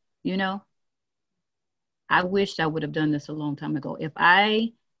ago. I wished I would have done this a long time ago. If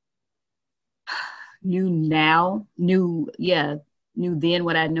I knew then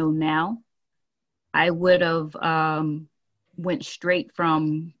what I know now, I would have went straight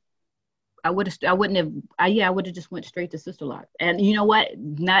from. I would have just went straight to Sister Lock. And you know what?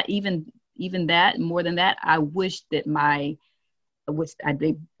 Not even that. More than that, I wish I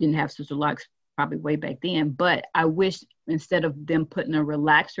didn't have Sister Locks probably way back then. But I wish instead of them putting a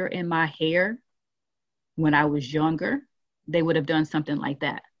relaxer in my hair when I was younger, they would have done something like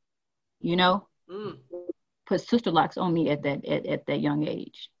that. Put Sister Locks on me at that young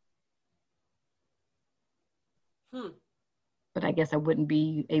age. But I guess I wouldn't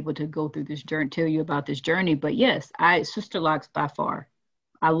be able to go through this journey, tell you about this journey. But yes, Sister Locks by far.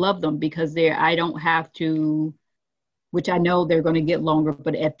 I love them because I don't have to, which I know they're going to get longer,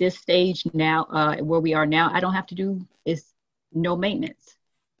 but at this stage now, where we are now, I don't have to do no maintenance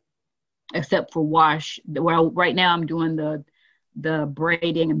except for wash. Well, right now I'm doing the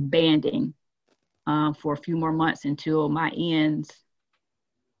braiding and banding for a few more months until my ends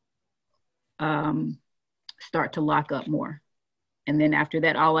start to lock up more. And then after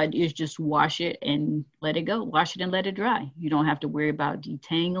that, all I do is just wash it and let it go. Wash it and let it dry. You don't have to worry about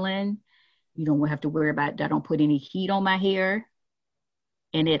detangling. You don't have to worry about, I don't put any heat on my hair.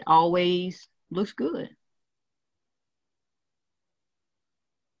 And it always looks good.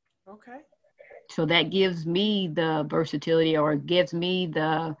 Okay. So that gives me the versatility, or gives me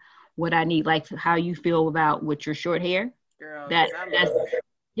what I need, like how you feel about with your short hair. Girl, that's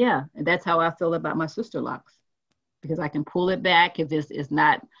how I feel about my Sister Locks. Because I can pull it back if it's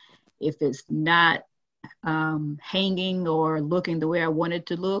not hanging or looking the way I wanted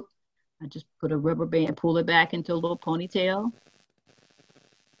to look, I just put a rubber band, pull it back into a little ponytail,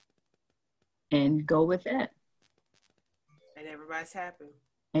 and go with that. And everybody's happy.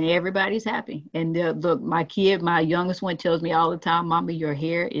 And everybody's happy. And look, my youngest one tells me all the time, Mama, your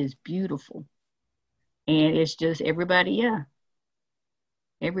hair is beautiful. And it's just everybody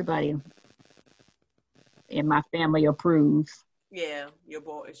in my family approves. Yeah, your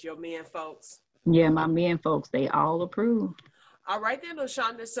boys, your men folks. Yeah, my men folks, they all approve. All right then,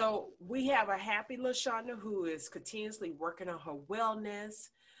 LaShaunda. So we have a happy LaShaunda who is continuously working on her wellness.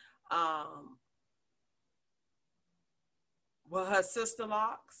 Well, her sister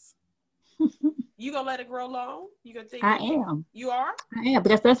locks. You gonna let it grow long? You gonna think I am. You are? I am.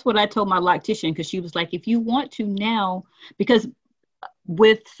 But that's what I told my loctician, because she was like, if you want to now, because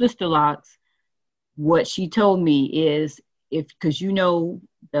with sister locks, what she told me is because the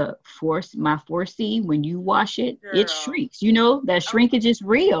my 4C, when you wash it, Girl. it shrinks. That shrinkage is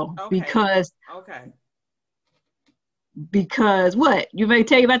real. Okay. Because what? You may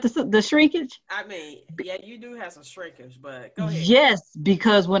tell you about the shrinkage? I mean, yeah, you do have some shrinkage, but go ahead. Yes,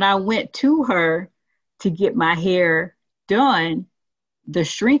 because when I went to her to get my hair done, the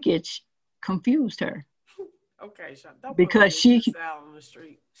shrinkage confused her. Okay, Shaunda, don't because put out on the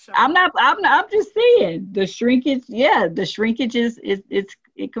street. I'm just saying the shrinkage. Yeah, the shrinkage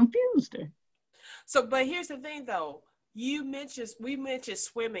it confused her. So, but here's the thing, though. We mentioned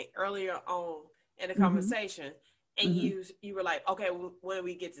swimming earlier on in the conversation, and you were like, okay, when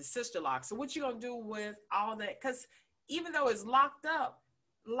we get to sister locks. So, what you gonna do with all that? Because even though it's locked up,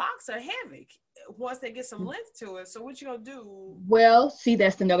 locks are heavy once they get some length to it. So, what you gonna do? Well, see,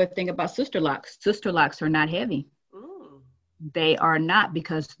 that's another thing about sister locks. Sister locks are not heavy. They are not,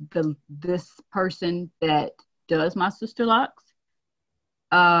 because this person that does my sister locks,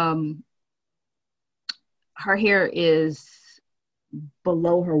 her hair is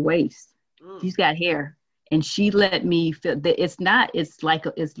below her waist. She's got hair, and she let me feel that it's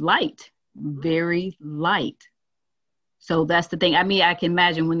light, very light. So that's the thing. I mean, I can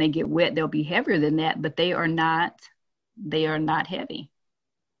imagine when they get wet, they'll be heavier than that, but they are not heavy.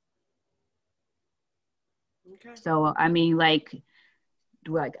 Okay. So, I mean, like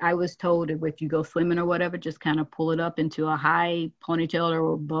I was told, if you go swimming or whatever, just kind of pull it up into a high ponytail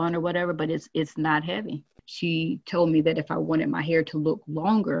or a bun or whatever, but it's not heavy. She told me that if I wanted my hair to look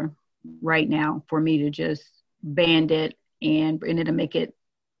longer right now, for me to just band it and it'll make it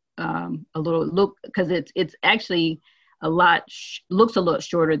a little look, because it's actually looks a lot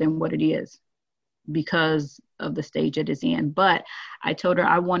shorter than what it is because of the stage it is in. But I told her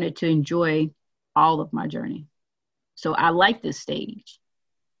I wanted to enjoy all of my journey. So I like this stage,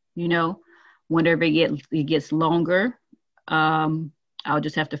 whenever it gets longer, I'll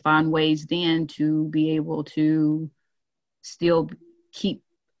just have to find ways then to be able to still keep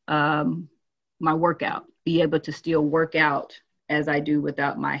my workout, be able to still work out as I do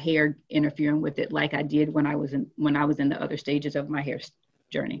without my hair interfering with it, like I did when I was in the other stages of my hair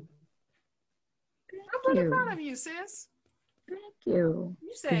journey. I'm really proud of you, sis. Thank you.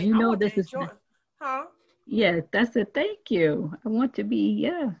 You said I want to enjoy. Huh? Yeah, that's it. Thank you. I want to be,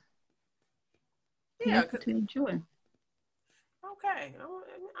 to enjoy. Okay, I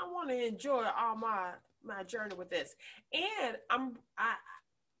want to enjoy all my journey with this, and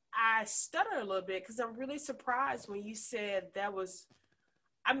I stutter a little bit because I'm really surprised when you said that was.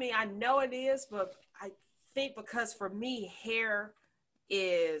 I mean, I know it is, but I think because for me, hair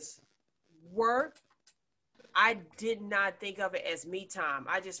is work. I did not think of it as me time.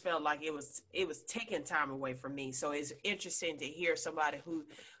 I just felt like it was taking time away from me. So it's interesting to hear somebody who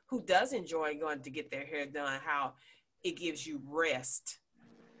does enjoy going to get their hair done, how it gives you rest.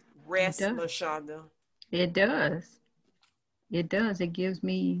 Rest, LaShaunda. It does. It does. It gives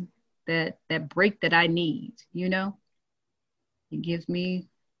me that break that I need, It gives me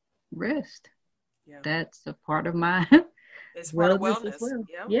rest. Yeah. That's a part of my it's part of wellness. Well.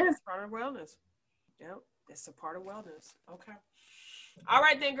 Yeah. It's part of wellness. Yep. It's a part of wellness. Okay. All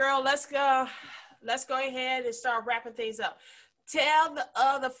right then, girl. Let's go ahead and start wrapping things up. Tell the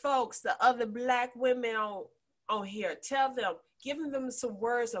other folks, the other Black women on here, tell them, giving them some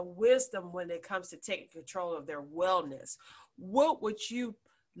words of wisdom when it comes to taking control of their wellness. What would you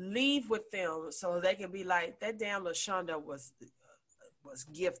leave with them so they can be like, that damn LaShaunda was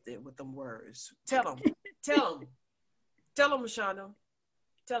gifted with them words? Tell them, LaShaunda.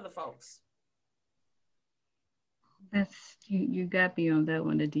 Tell the folks. That's you got me on that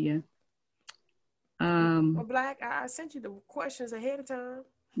one, Adia. Well, Black, I sent you the questions ahead of time.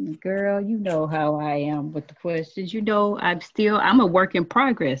 Girl, you know how I am with the questions. I'm a work in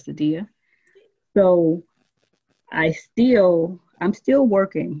progress, Adia. So I'm still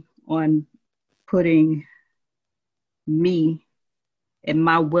working on putting me and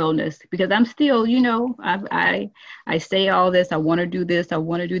my wellness, because I'm still, I say all this, I want to do this, I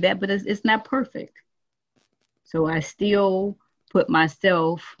want to do that, but it's not perfect. So I still put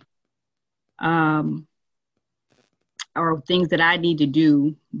myself, um, or things that I need to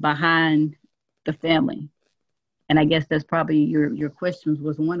do behind the family. And I guess that's probably your questions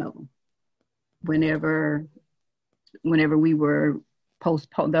was one of them. Whenever we were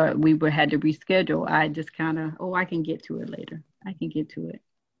we were had to reschedule, I just kind of, I can get to it later. I can get to it.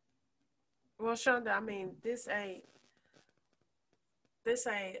 Well, Shaunda, I mean, this ain't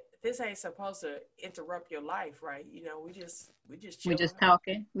supposed to interrupt your life, right? We just We chilling. just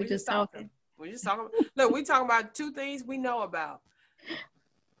talking. We We just just talking. talking. We just talking. Look, we talking about two things we know about: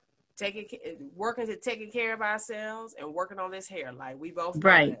 taking, working to taking care of ourselves, and working on this hair. Like we both know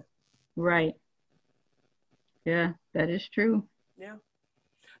Right. that. Right. Yeah, that is true. Yeah.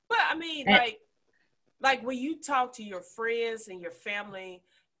 But I mean, And, like when you talk to your friends and your family,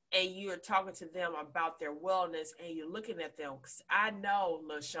 and you're talking to them about their wellness, and you're looking at them, because I know,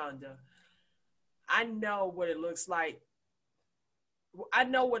 LaShonda, I know what it looks like. I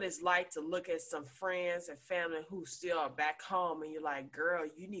know what it's like to look at some friends and family who still are back home, and you're like, girl,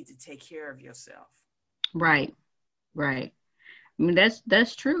 you need to take care of yourself. right. Right. I mean,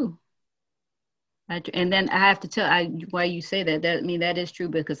 that's true. And then I have to tell why you say that. That I mean that is true,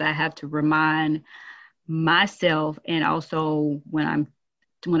 because I have to remind myself, and also when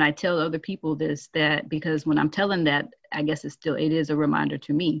I tell other people this, that because when I'm telling that, I guess it is a reminder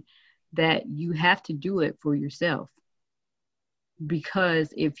to me that you have to do it for yourself.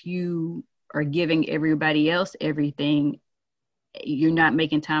 Because if you are giving everybody else everything, you're not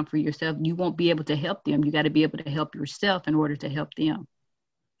making time for yourself. You won't be able to help them. You got to be able to help yourself in order to help them.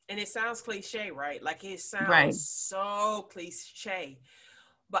 And it sounds cliche, right? Like it sounds Right. so cliche.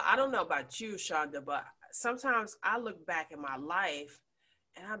 But I don't know about you, Shaunda, but sometimes I look back in my life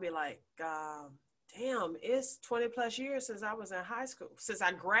and I'll be like, damn, it's 20 plus years since I was in high school, since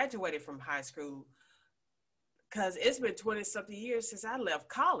I graduated from high school, because it's been 20 something years since I left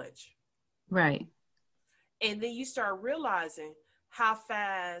college. Right. And then you start realizing how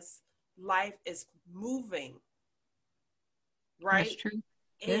fast life is moving, That's right? true.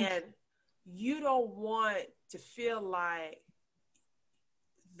 Yes. And you don't want to feel like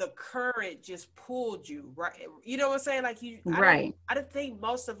the current just pulled you, right? You know what I'm saying? Like Right. I don't think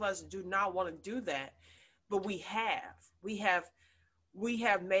most of us do not want to do that, but we have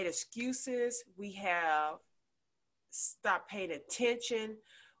made excuses. We have stopped paying attention.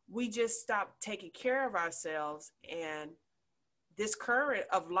 We just stopped taking care of ourselves, and this current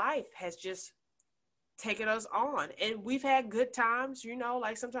of life has just taken us on. And we've had good times,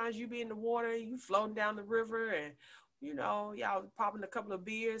 like sometimes you be in the water, you floating down the river, and y'all popping a couple of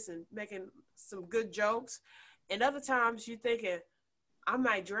beers and making some good jokes. And other times you thinking, I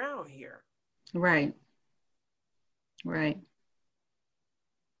might drown here. Right. Right.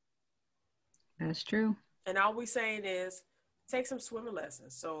 That's true. And all we saying is take some swimming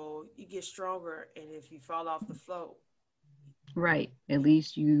lessons so you get stronger. And if you fall off the float, Right. At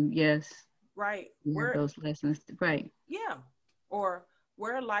least yes, right, you have those lessons. Right. yeah, or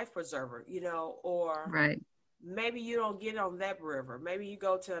wear a life preserver, or Right. maybe you don't get on that river. Maybe you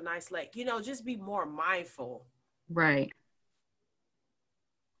go to a nice lake, just be more mindful. Right.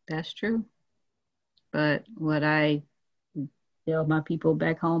 That's true. But what I tell my people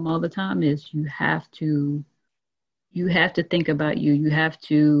back home all the time is you have to think about you. You have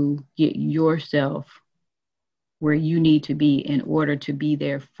to get yourself where you need to be in order to be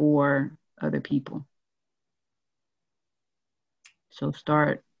there for other people. So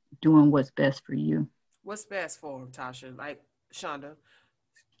start doing what's best for you. What's best for them, Tasha? Like Shaunda,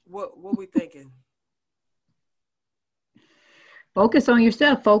 what we thinking? Focus on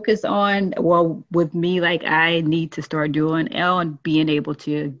yourself. Focus on, well, with me, like I need to start doing and being able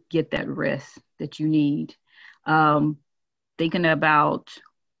to get that rest that you need. Um, Thinking about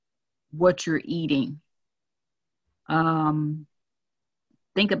what you're eating. Um,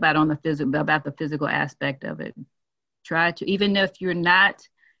 think about the physical aspect of it. Try to, even if you're not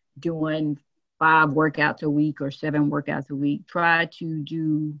doing 5 workouts a week or 7 workouts a week, try to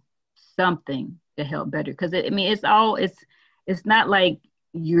do something to help better. Because I mean, it's not like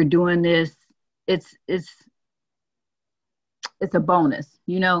you're doing this. It's a bonus,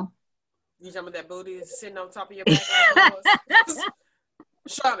 you know. You talking about that booty is sitting on top of your back like a horse?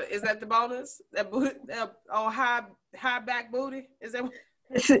 Shauna, is that the bonus? That booty, that high back booty? Is that?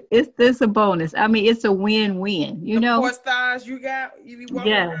 It's a bonus. I mean, it's a win-win, you The know. horse thighs you got, you be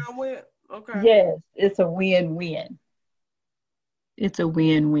walking Yes, around with? Okay. Yes, it's a win-win. It's a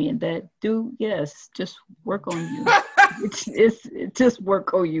win-win. Yes, just work on you. It's just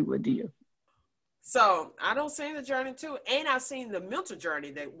work on you, Adia. So I don't see the journey too, and I seen the mental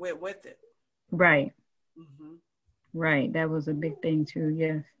journey that went with it. Right. Mm-hmm. Right. That was a big thing too.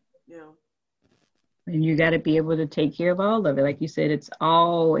 Yes. Yeah. And you got to be able to take care of all of it. Like you said, it's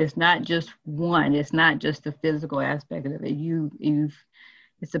not just one. It's not just the physical aspect of it.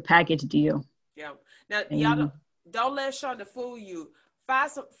 It's a package deal. Yeah. Now y'all And don't let Shaunda fool you. Fry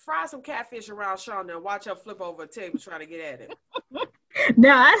some catfish around Shaunda and watch her flip over a table trying to get at it.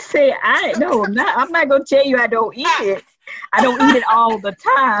 now no, I'm not going to tell you I don't eat it. I don't eat it all the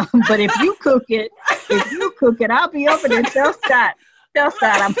time. But if you cook it, I'll be over there. Tell Scott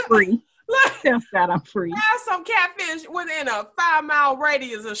I'm free. Tell Scott I'm free. Have some catfish within a 5-mile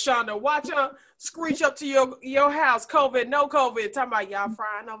radius of Shaunda. Watch her screech up to your house, COVID, no COVID, talking about y'all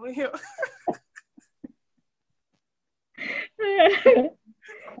frying over here.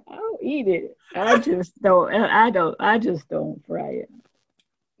 I'll eat it. I just don't fry it.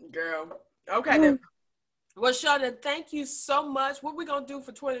 Girl. Okay then. Well, Shaunda, thank you so much. What we gonna do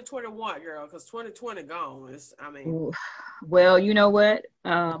for 2021, girl? Because 2020 gone. Well, you know what?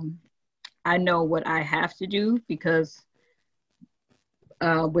 I know what I have to do because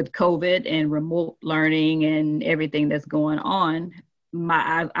with COVID and remote learning and everything that's going on,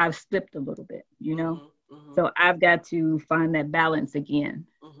 I've slipped a little bit, you know. Mm-hmm, mm-hmm. So I've got to find that balance again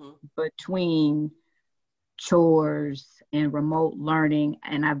between chores and remote learning,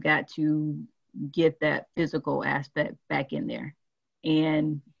 and I've got to get that physical aspect back in there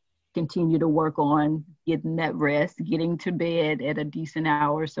and continue to work on getting that rest, getting to bed at a decent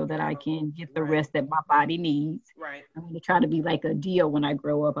hour so that I can get the rest that my body needs. Right. I'm going to try to be like a deal when I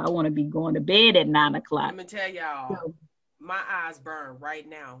grow up. I want to be going to bed at 9 o'clock. Let me tell y'all, my eyes burn right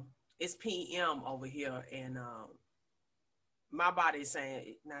now. It's PM over here, and my body's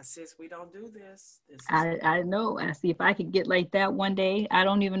saying, now, sis, we don't do this. I know. I see if I could get like that one day, I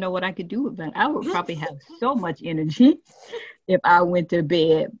don't even know what I could do with that. I would probably have so much energy if I went to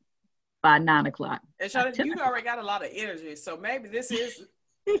bed by 9 o'clock. And Shaunda, you already got a lot of energy, so maybe this is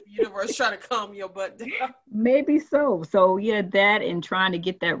the universe trying to calm your butt down. Maybe so. So yeah, that and trying to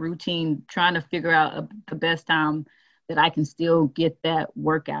get that routine, trying to figure out the best time that I can still get that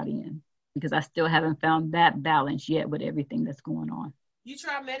workout in, because I still haven't found that balance yet with everything that's going on. You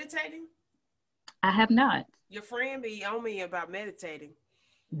try meditating? I have not. Your friend be on me about meditating.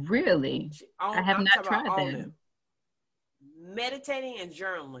 Really? I have not tried that. Meditating and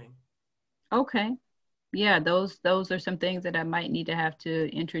journaling. Okay. Yeah, those are some things that I might need to have to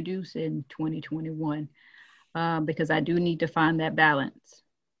introduce in 2021 because I do need to find that balance.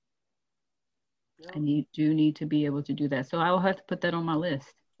 Yep. I do need to be able to do that. So I will have to put that on my list.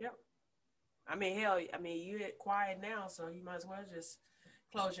 Yep. I mean, you're quiet now, so you might as well just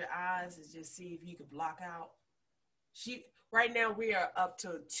close your eyes and just see if you can block out. Right now we are up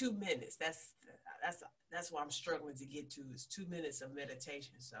to 2 minutes. That's what I'm struggling to get to, is 2 minutes of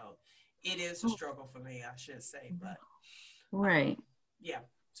meditation. So it is a struggle for me, I should say, but right. Yeah.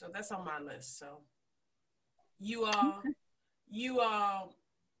 So that's on my list. So you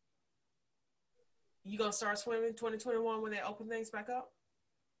gonna start swimming 2021 when they open things back up?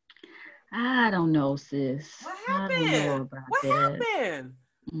 I don't know, sis. What happened? What happened?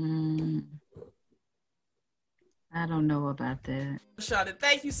 I don't know about that. Shaunda,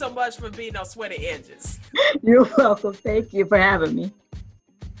 thank you so much for being on Sweaty Edges. You're welcome. Thank you for having me.